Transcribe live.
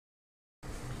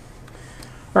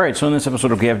All right, so in this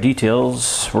episode of Gav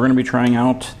Details, we're going to be trying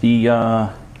out the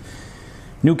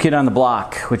new kid on the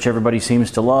block, which everybody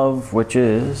seems to love, which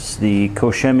is the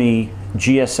Koch Chemie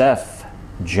GSF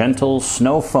Gentle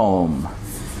Snow Foam.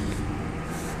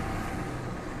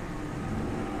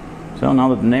 So now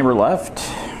that the neighbor left,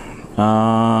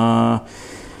 high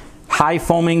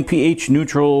foaming pH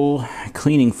neutral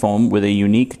cleaning foam with a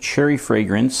unique cherry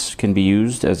fragrance can be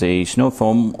used as a snow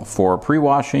foam for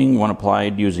pre-washing when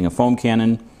applied using a foam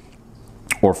cannon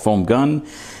or foam gun,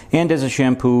 and as a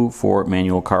shampoo for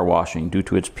manual car washing. Due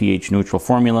to its pH neutral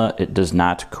formula, it does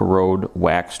not corrode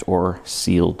waxed or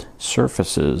sealed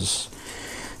surfaces.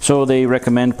 So they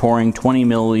recommend pouring 20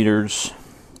 milliliters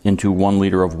into 1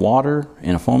 liter of water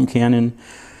in a foam cannon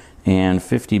and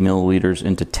 50 milliliters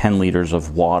into 10 liters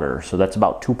of water. So that's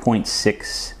about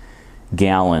 2.6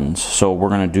 gallons. So we're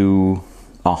going to do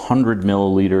 100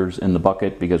 milliliters in the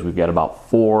bucket because we've got about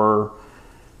 4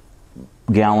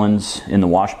 gallons in the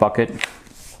wash bucket.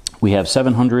 We have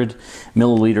 700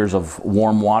 milliliters of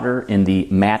warm water in the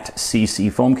matte CC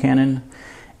foam cannon,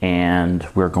 and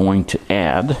we're going to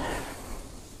add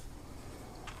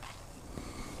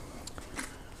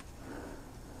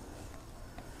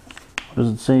what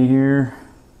does it say here?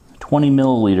 20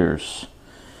 milliliters.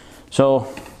 So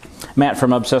Matt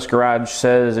from Obsessed Garage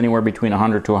says anywhere between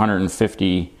 100 to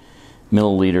 150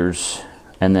 milliliters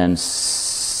and then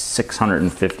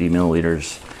 650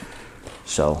 milliliters.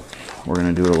 So we're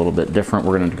going to do it a little bit different.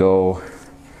 We're going to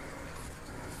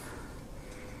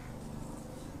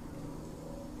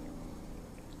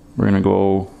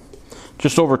go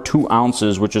just over 2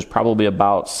 ounces, which is probably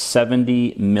about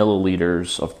 70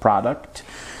 milliliters of product.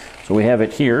 So we have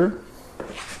it here,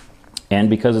 and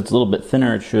because it's a little bit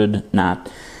thinner, it should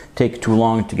not take too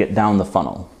long to get down the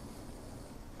funnel.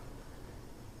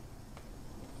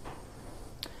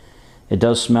 It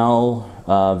does smell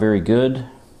very good.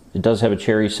 It does have a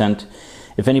cherry scent.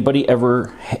 If anybody ever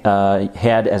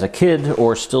had as a kid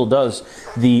or still does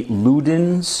the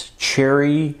Luden's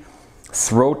cherry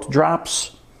throat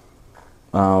drops,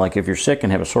 like if you're sick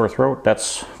and have a sore throat,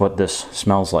 that's what this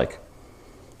smells like.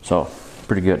 So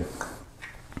pretty good.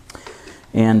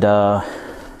 And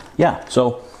yeah,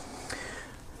 so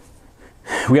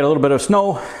we got a little bit of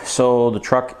snow, so the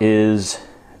truck is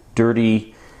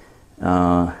dirty,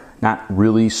 not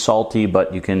really salty,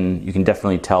 but you can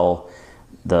definitely tell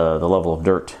the level of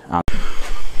dirt on.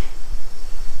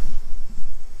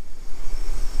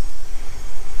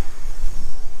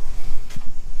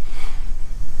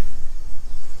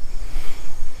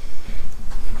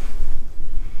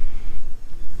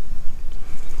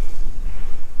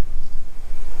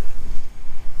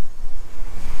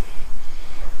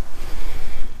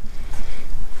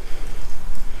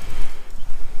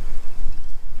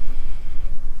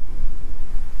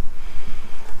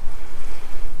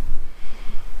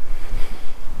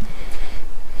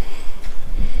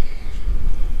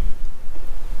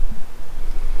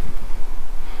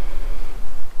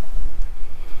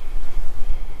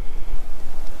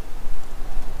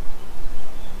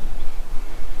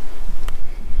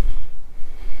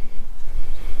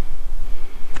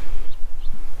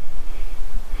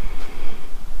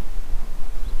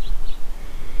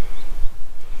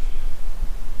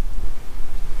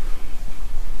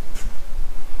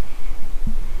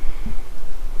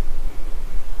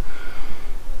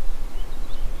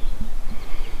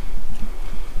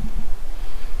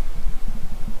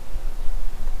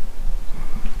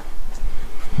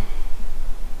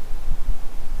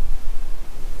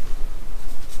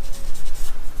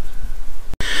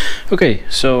 Okay,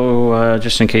 so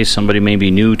just in case somebody may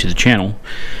be new to the channel,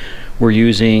 we're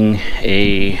using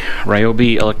a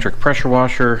Ryobi electric pressure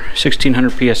washer, 1600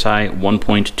 psi,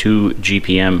 1.2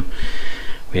 GPM.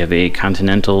 We have a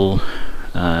Continental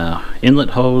inlet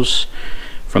hose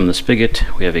from the spigot.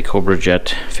 We have a Cobra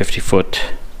Jet 50-foot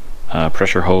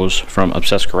pressure hose from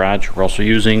Obsessed Garage. We're also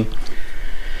using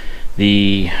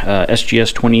the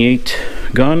SGS 28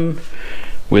 gun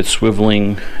with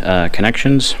swiveling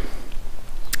connections.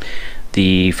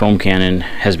 The foam cannon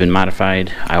has been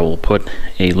modified. I will put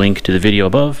a link to the video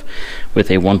above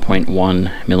with a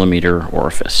 1.1 millimeter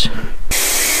orifice.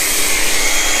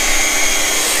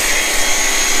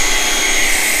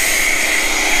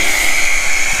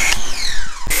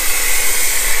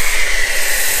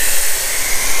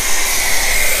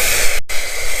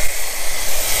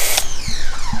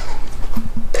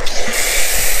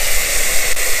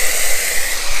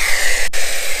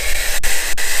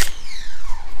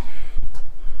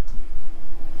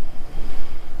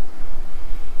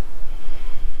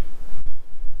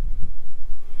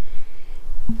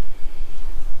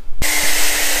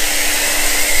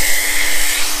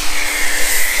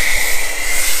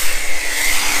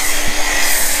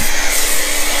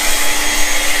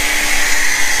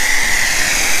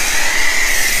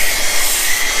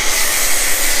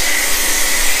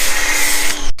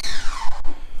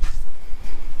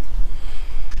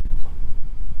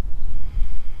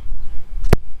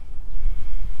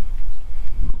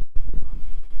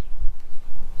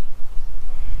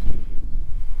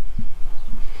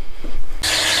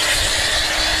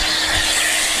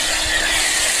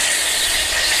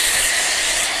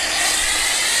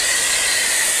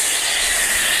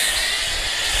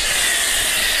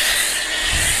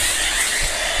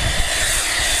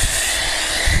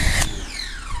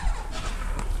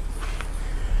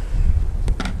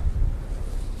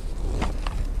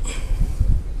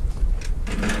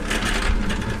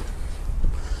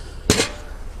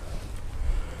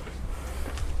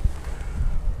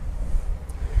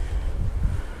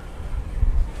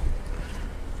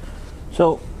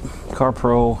 So,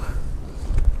 CarPro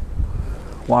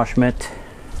wash mitt.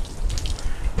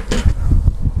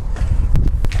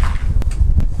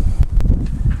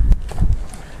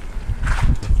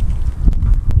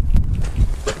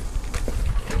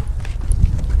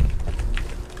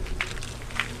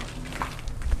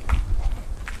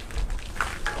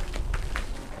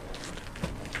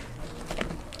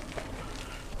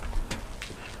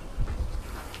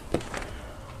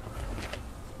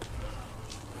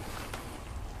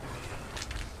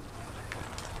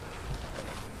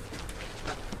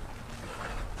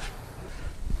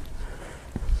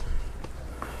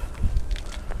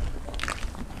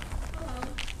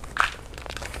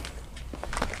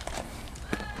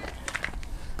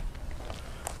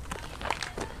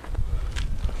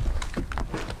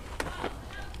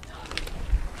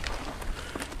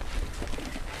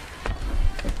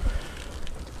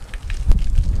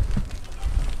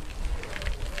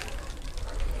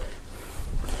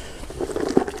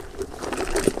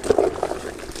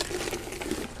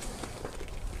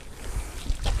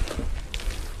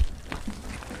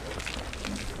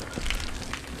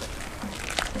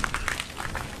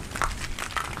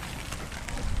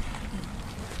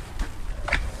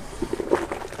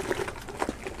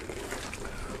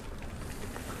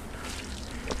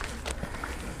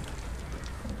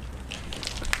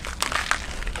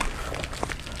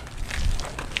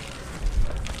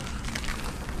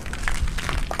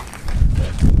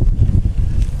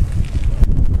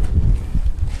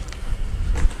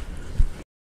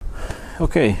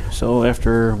 Okay, so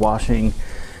after washing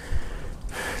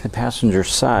the passenger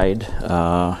side,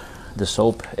 the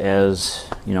soap as,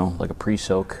 you know, like a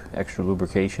pre-soak, extra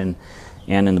lubrication,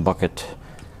 and in the bucket,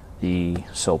 the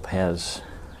soap has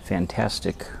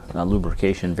fantastic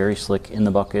lubrication, very slick in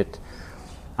the bucket,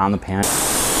 on the pan.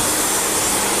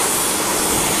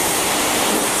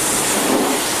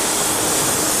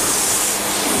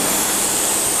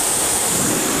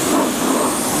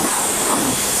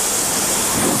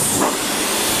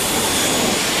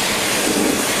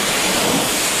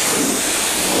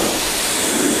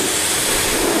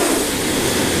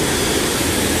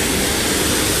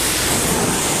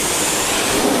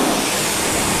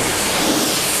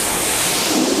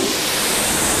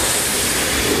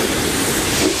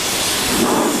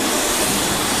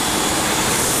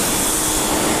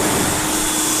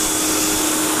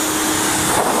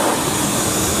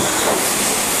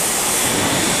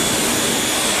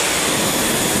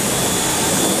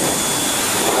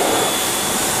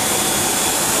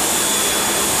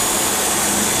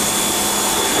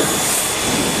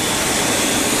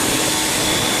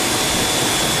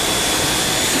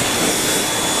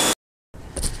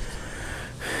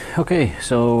 Okay,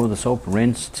 so the soap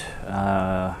rinsed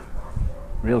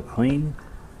real clean.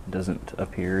 Doesn't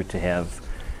appear to have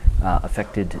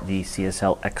affected the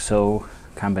CSL EXO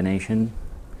combination.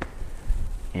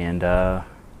 And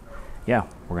yeah,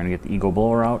 we're gonna get the Eagle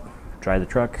blower out, dry the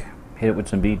truck, hit it with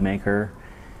some Bead Maker,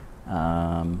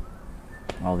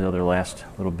 all the other last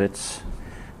little bits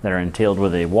that are entailed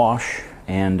with a wash,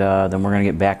 and then we're gonna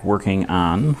get back working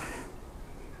on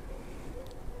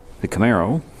the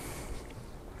Camaro.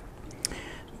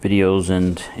 Videos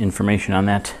and information on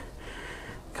that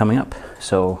coming up.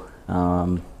 So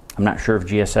I'm not sure if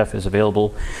GSF is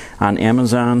available on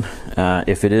Amazon.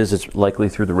 If it is, it's likely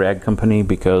through the Rag Company,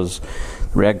 because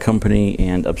Rag Company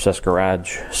and Obsessed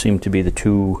Garage seem to be the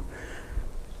two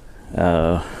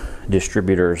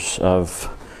distributors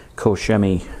of Koch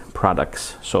Chemie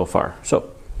products so far.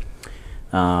 So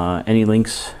any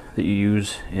links that you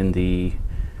use in the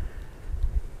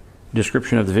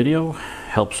description of the video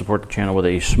help support the channel with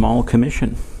a small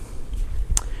commission.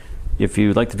 If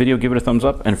you like the video, give it a thumbs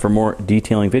up, and for more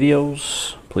detailing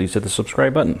videos, please hit the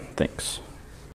subscribe button. Thanks.